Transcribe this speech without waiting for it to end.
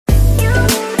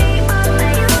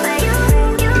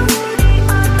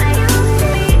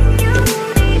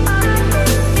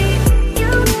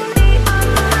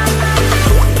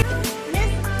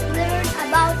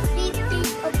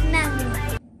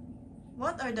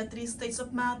the three states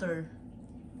of matter?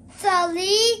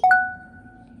 Solid,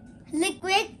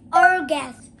 liquid, or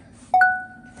gas.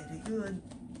 Very good.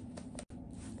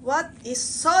 What is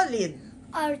solid?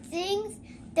 Are things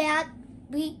that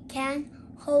we can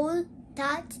hold,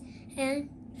 touch, and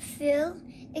feel.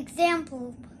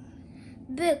 Example: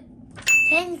 book,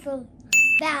 pencil,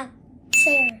 bag,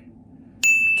 chair,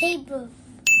 table,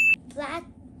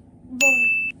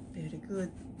 blackboard. Very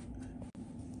good.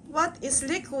 What is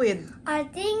liquid? Are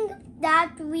things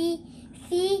that we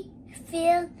see,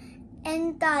 feel,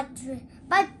 and touch,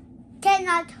 but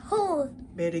cannot hold.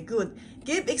 Very good.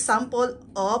 Give example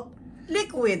of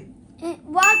liquid.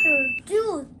 Water,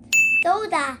 juice,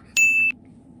 soda,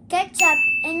 ketchup,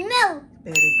 and milk.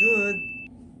 Very good.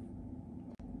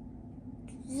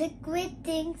 Liquid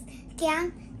things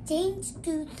can change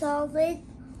to solid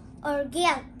or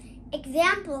gas.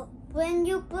 Example: when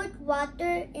you put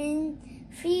water in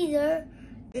freezer,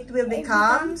 It will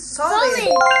become solid.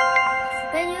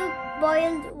 When you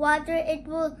boil water, it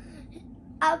will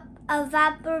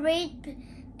evaporate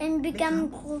and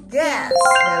become gas.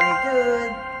 Very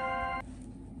good.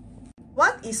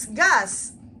 What is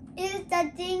gas? It is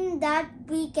the thing that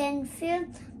we can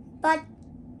feel but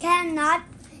cannot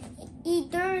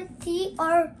either see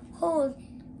or hold.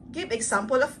 Give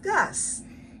example of gas.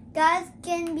 Gas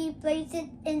can be placed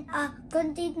in a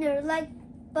container like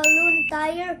balloon,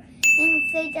 tire,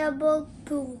 inflatable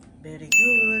pool. Very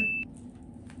good.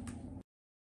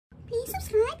 Please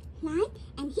subscribe, like,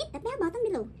 and hit the bell button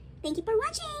below. Thank you for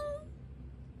watching!